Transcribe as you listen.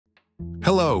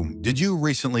Hello, did you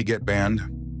recently get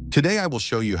banned? Today I will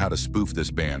show you how to spoof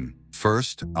this ban.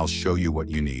 First, I'll show you what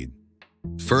you need.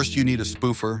 First, you need a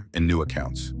spoofer and new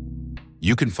accounts.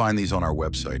 You can find these on our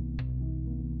website.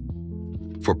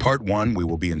 For part 1, we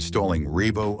will be installing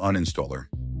Revo Uninstaller.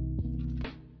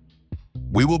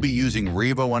 We will be using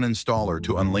Revo Uninstaller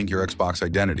to unlink your Xbox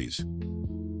identities.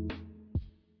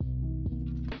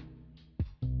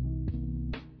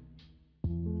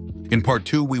 In part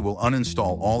 2, we will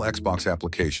uninstall all Xbox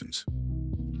applications.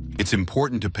 It's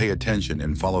important to pay attention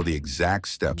and follow the exact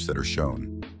steps that are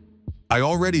shown. I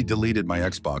already deleted my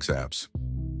Xbox apps.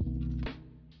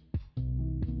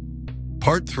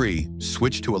 Part 3,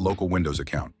 switch to a local Windows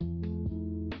account.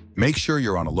 Make sure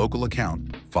you're on a local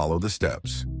account, follow the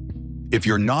steps. If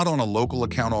you're not on a local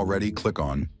account already, click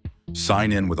on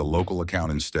Sign in with a local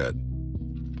account instead.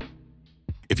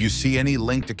 If you see any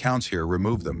linked accounts here,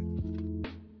 remove them.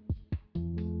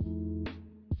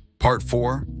 Part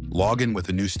 4, log in with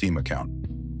a new Steam account.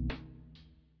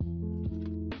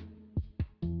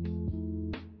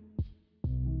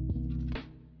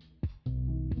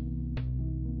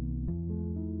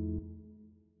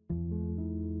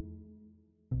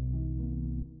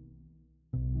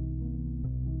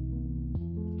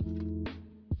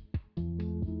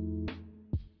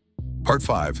 Part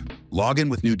 5, log in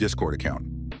with new Discord account.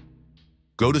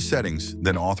 Go to Settings,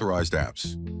 then Authorized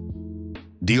Apps.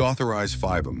 Deauthorize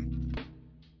FiveM.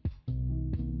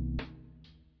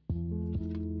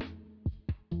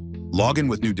 Log in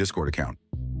with new Discord account.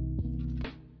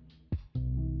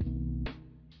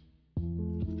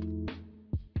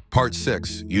 Part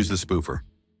 6, use the spoofer.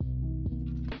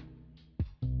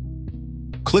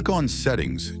 Click on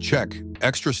Settings, check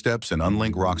Extra Steps and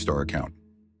unlink Rockstar account.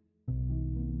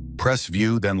 Press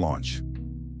View, then Launch.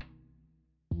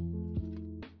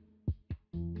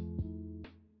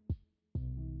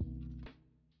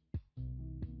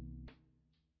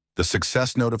 The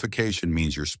success notification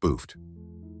means you're spoofed.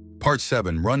 Part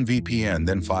 7, run VPN,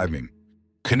 then FiveM.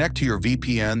 Connect to your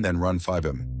VPN, then run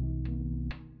FiveM.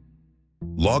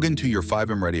 Log into your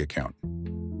FiveM Ready account.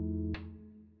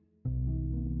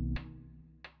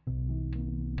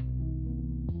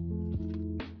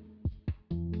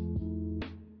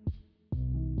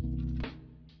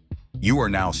 You are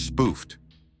now spoofed.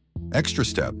 Extra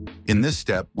step. In this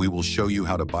step, we will show you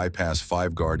how to bypass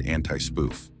FiveGuard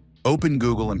Anti-Spoof. Open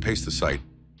Google and paste the site.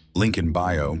 Link in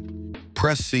bio.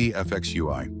 Press C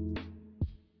FXUI.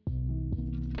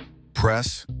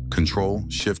 Press Control,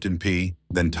 Shift, and P,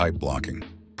 then type blocking.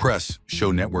 Press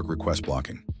Show Network Request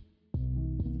Blocking.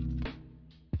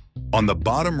 On the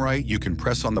bottom right, you can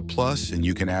press on the plus and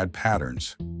you can add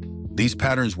patterns. These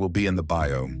patterns will be in the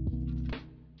bio.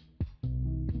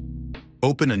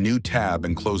 Open a new tab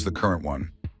and close the current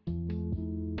one.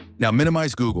 Now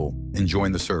minimize Google and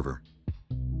join the server.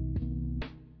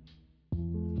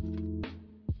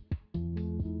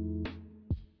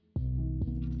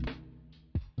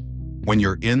 When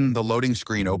you're in the loading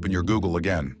screen, open your Google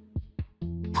again.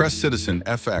 Press Citizen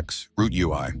FX Root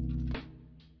UI.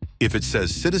 If it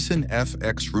says Citizen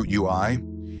FX Root UI,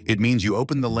 it means you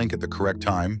opened the link at the correct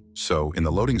time, so in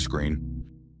the loading screen,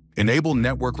 enable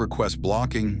network request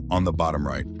blocking on the bottom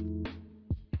right.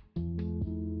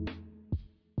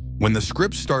 When the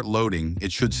scripts start loading,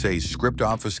 it should say script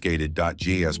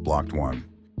obfuscated.gs blocked 1.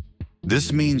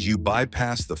 This means you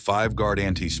bypass the FiveGuard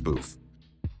anti-spoof.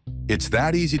 It's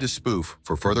that easy to spoof.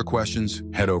 For further questions,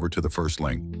 head over to the first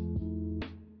link.